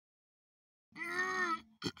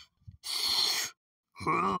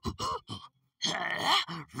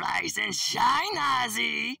Rise and shine,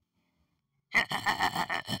 Ozzy!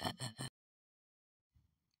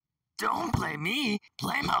 Don't blame me,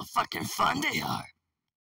 blame how fucking fun they are.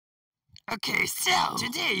 Okay, so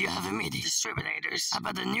today you have a meeting, distributors,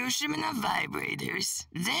 about the new shipment of vibrators.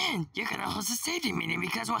 Then you're gonna host a safety meeting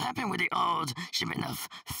because what happened with the old shipment of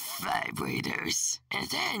vibrators. And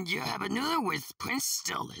then you have a noodle with Prince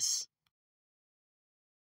Stolas.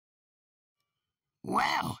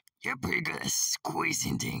 Wow, you're pretty good at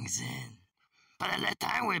squeezing things in. But at that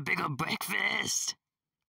time with a big old breakfast.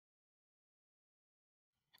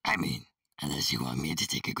 I mean, unless you want me to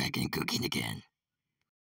take a crack in cooking again.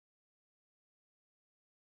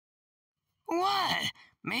 What?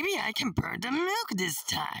 Maybe I can burn the milk this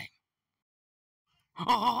time.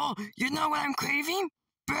 Oh, you know what I'm craving?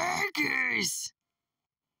 Burgers!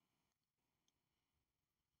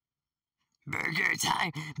 Burger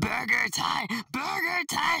time! Burger time! Burger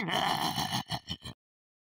time!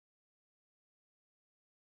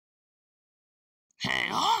 Hey,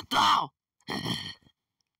 hold on!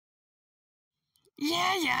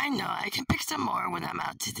 Yeah, I know. I can pick some more when I'm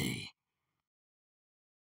out today.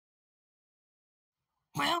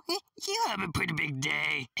 Well, you have a pretty big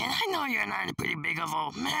day, and I know you're not a pretty big of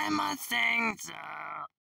old mammoth thing, so...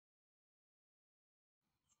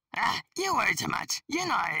 You worry too much. You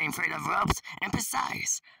know I ain't afraid of ropes, and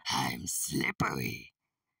besides, I'm slippery.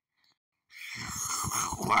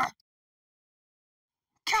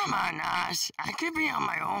 Come on, Ash. I could be on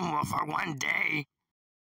my own for one day.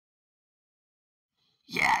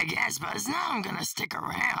 Yeah, I guess, but now I'm gonna stick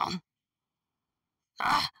around.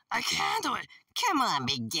 I can't do it. Come on,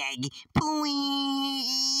 Big Daddy.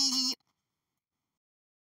 Please.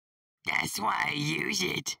 That's why I use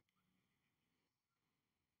it.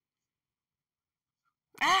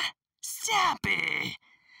 Stop it.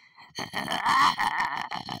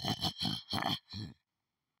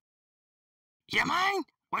 You mind?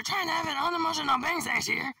 We're trying to have an unemotional bang sex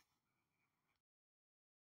here.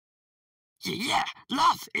 Yeah,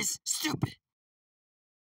 love is stupid.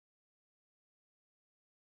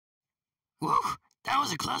 Woo, that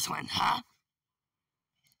was a close one, huh?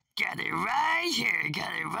 Got it right here,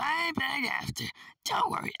 got it right back after. Don't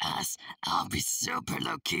worry, us. I'll be super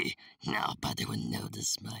low-key. Nobody will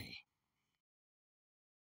notice me.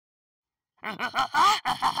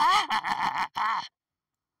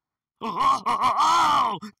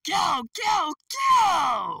 Oh, go, go,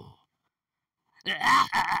 go!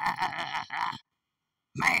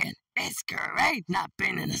 Man, it's great not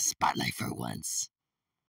being in the spotlight for once.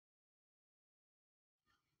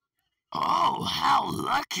 Oh, how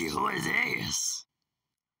lucky who it is.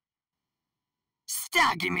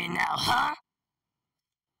 Stalking me now, huh?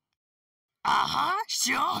 Uh-huh,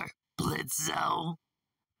 sure, Blitzo.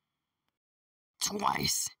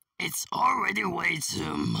 Twice. It's already way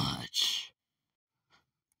too much.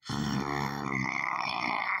 Huh?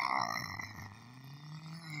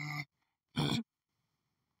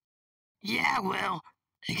 Yeah, well,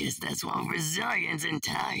 I guess that's one Brazilians in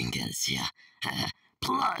Italian gets ya.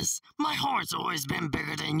 Plus, my heart's always been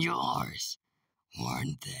bigger than yours,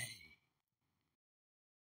 weren't they?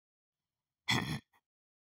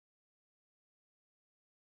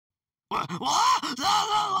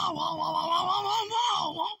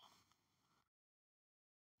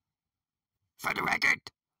 For the record,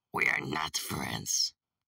 we are not friends.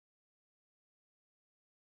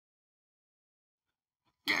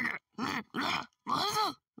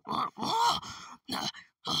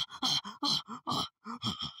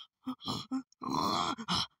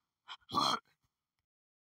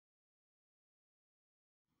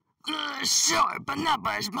 Sure, but not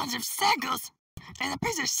by a bunch of seagulls and a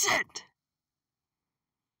piece of shit.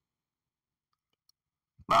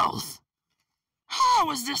 Both. How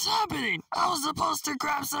was this happening? I was supposed to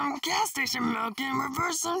grab some gas station milk and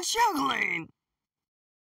reverse some juggling.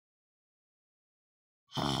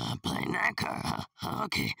 Playing that card, huh?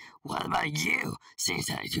 Okay, what about you? Seems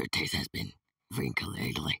that your taste has been wrinkled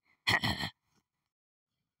lately.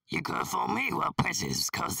 You could fool me while Princess was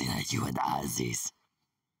coasting at you and the Aussies.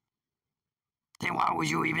 Then why were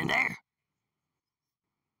you even there?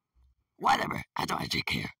 Whatever, I don't actually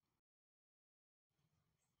care.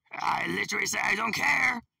 I literally said I don't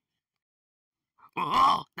care.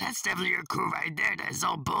 Oh, that's definitely your crew right there. That's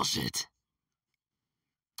all bullshit.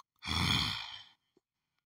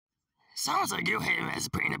 Sounds like you hate him as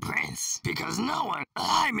being a prince. Because no one,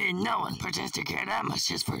 I mean no one, pretends to care that much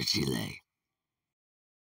just for Chile.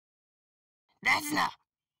 That's not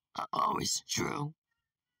always true.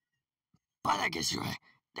 But I guess you're right.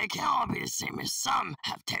 They can't all be the same as some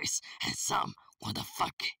have taste and some want to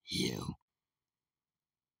fuck you.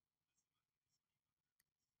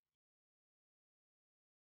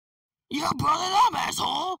 You brought it up,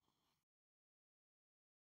 asshole!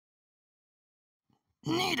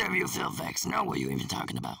 Neither of you filthacs know what you're even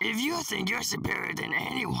talking about. If you think you're superior than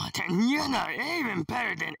anyone, then you're not even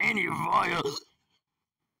better than any royal.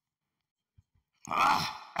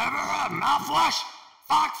 Ever heard mouthwash?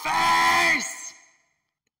 Fuckface!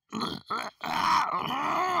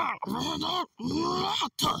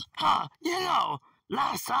 You know,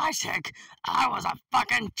 last I checked, I was a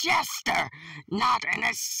fucking jester, not an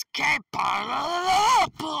escape pod.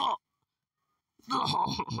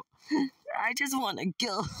 I just want to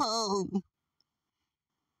go home.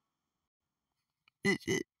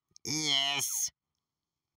 Yes.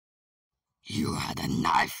 You had a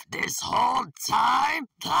knife this whole time?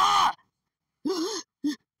 Ah!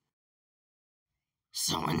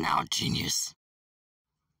 So now, genius.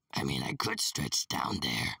 I mean, I could stretch down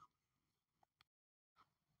there.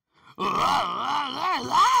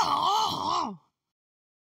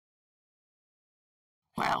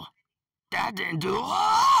 Well, that didn't do.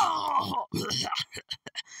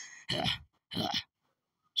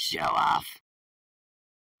 Show off.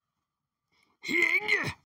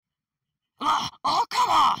 Oh, come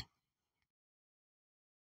on!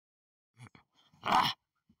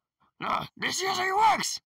 No, this usually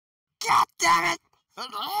works. God damn it!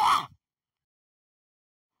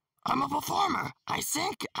 I'm a performer. I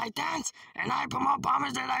sing, I dance, and I promote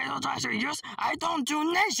bombers that I don't actually use. I don't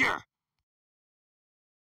do nature.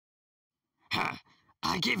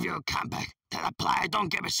 I give you a comeback that apply. I don't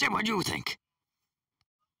give a shit what you think.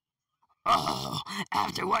 Oh,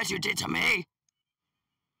 after what you did to me.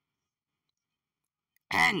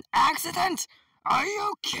 An accident? Are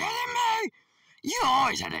you kidding me? You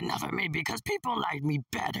always had enough of me because people liked me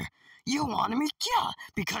better. You wanted me killed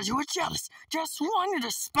because you were jealous, just wanted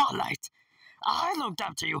the spotlight. I looked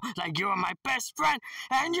up to you like you were my best friend,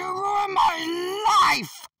 and you ruined my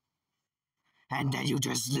life! And then you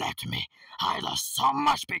just left me. I lost so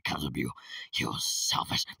much because of you. You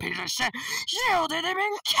selfish piece of shit. You didn't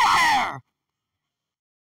even care!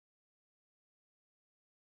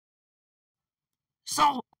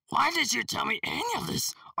 So, why did you tell me any of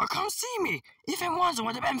this? Or come see me? Even once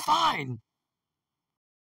would have been fine.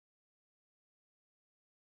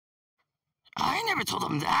 I never told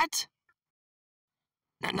them that.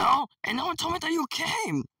 No, and no one told me that you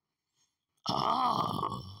came.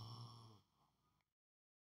 Oh.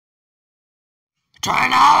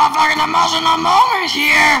 Trying to have a fucking emotional moment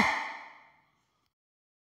here.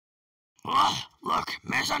 Look,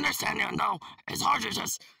 misunderstanding, no, it's hard to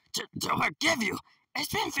just to forgive you. It's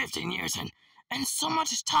been 15 years and so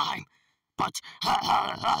much time. But,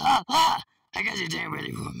 I guess you didn't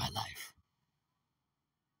really ruin my life.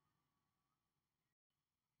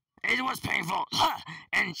 It was painful,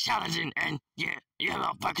 and challenging, and yeah, you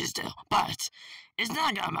know, fucking still. But it's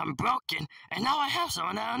not like I'm broken, and now I have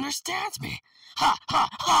someone that understands me.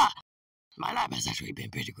 My life has actually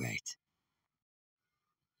been pretty great.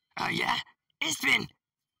 Yeah, it's been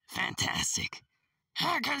fantastic.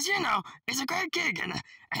 Cause you know, it's a great gig,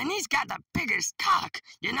 and he's got the biggest cock,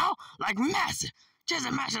 you know, like massive. Just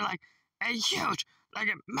imagine like a huge, like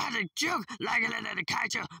a magic juke, like a little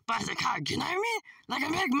kaiju, but it's a cock, you know what I mean? Like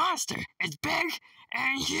a big monster. It's big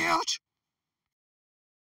and huge.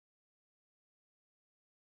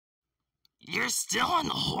 You're still on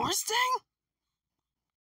the horse thing?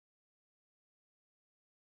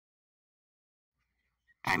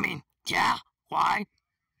 I mean, yeah, why?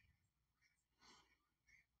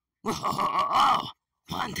 Oh,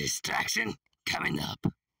 one distraction coming up.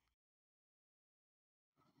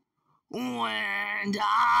 When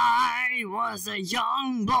I was a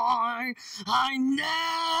young boy, I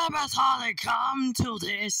never thought I'd come to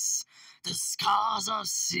this. The scars all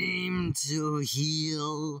seem to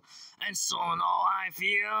heal, and so all I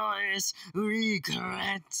feel is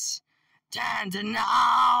regret. And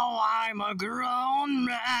now I'm a grown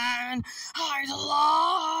man, I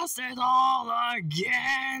lost it all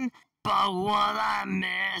again. But what I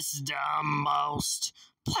miss the most,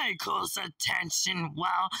 pay close attention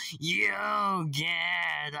while you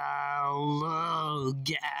get a look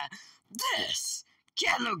at this.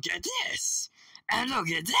 Get a look at this. And look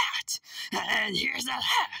at that. And here's that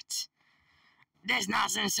hat. This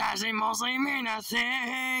nonsense doesn't mostly mean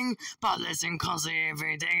nothing, but listen closely,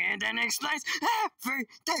 everything it then explains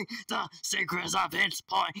everything. The secrets of its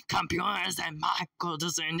point, computers and Michael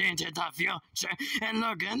descend into the future. And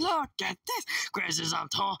look at this, graces of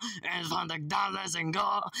toll and from the dollars and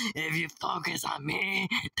gold. If you focus on me,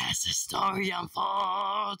 that's the story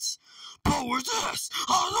unfolds. But with this,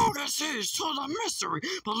 I know this is to the mystery,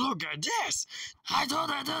 but look at this. I told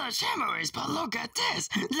her to the chimeras, but look at this.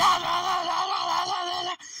 La la la la la.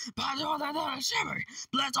 Shimmer,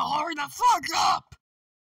 let's hurry the fuck up!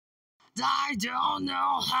 I don't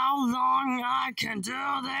know how long I can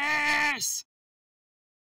do this!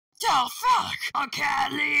 Oh, fuck! Okay,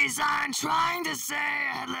 at least I'm trying to say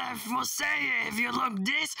it. We'll say it if you look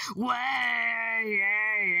this way.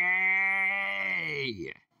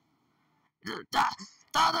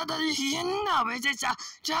 You know it, it's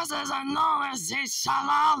just as I know as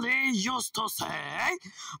Fizzarolli used to say,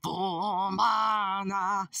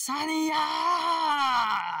 Bomana Sania.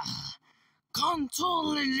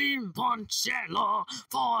 Controlli l'imponcello,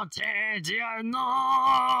 forte di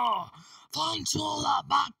no. Fanciulla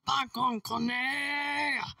pappa con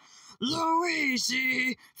conea.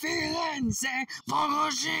 Luigi, Firenze,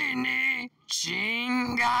 Fogosini,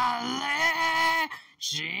 Cingale,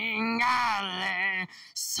 Cingale.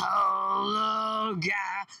 So look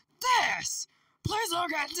at this. Please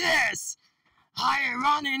look at this. I am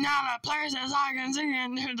running out of places I can see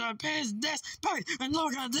into the piss this place. And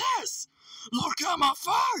look at this. Look at my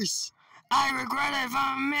face. I regret it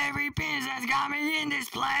for every piece that's got me in this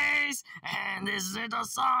place. And this little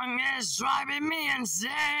song is driving me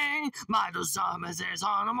insane. My summons is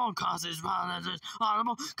honorable, cause it's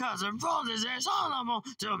honorable, cause the road is honorable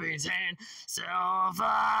to be seen. So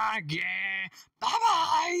forget. Bye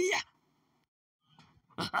bye.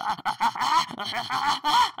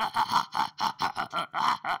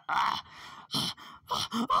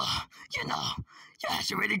 You know, you're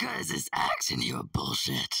actually really good at this action, you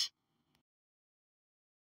bullshit.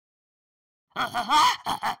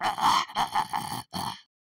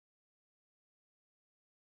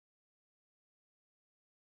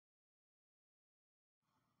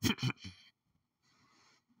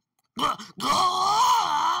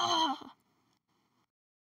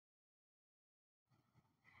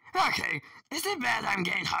 Okay, is it bad I'm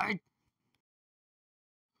getting hurt?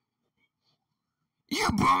 You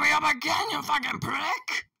blew me up again, you fucking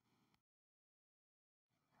prick!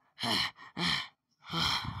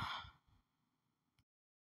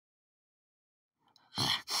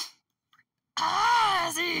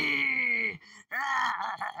 Ozzy!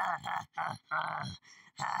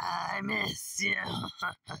 I miss you.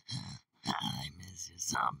 I miss you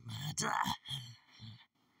so much.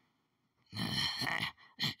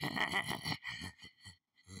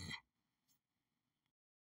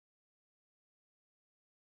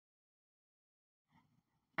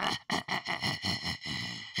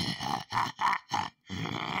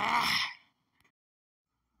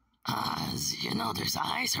 Oz, you know there's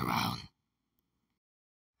ice around.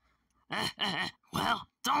 Well,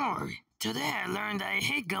 don't worry. Today I learned I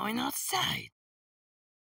hate going outside.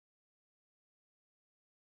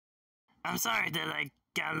 I'm sorry that I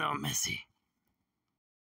got a little messy.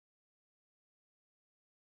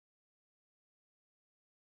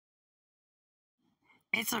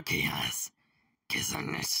 It's okay, Oz. Cause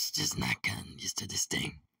I'm just not gotten used to this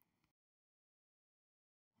thing.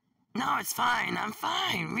 No, it's fine. I'm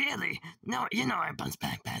fine, really. No, you know I bounce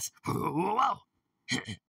back fast. Whoa.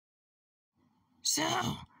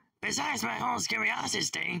 So, besides my whole curiosity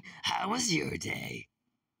thing, how was your day?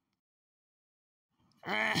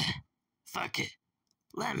 Fuck it.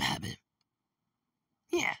 Let him have it.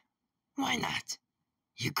 Yeah, why not?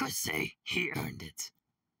 You could say he earned it.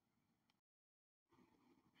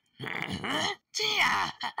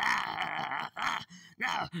 Yeah.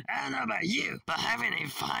 Now, I don't know about you, but having a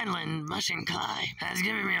Vineland machine climb has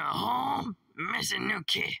given me a whole missing new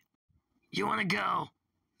kid. You wanna go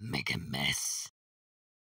make a mess?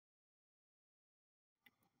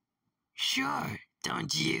 Sure,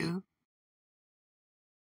 don't you?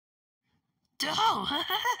 Don't.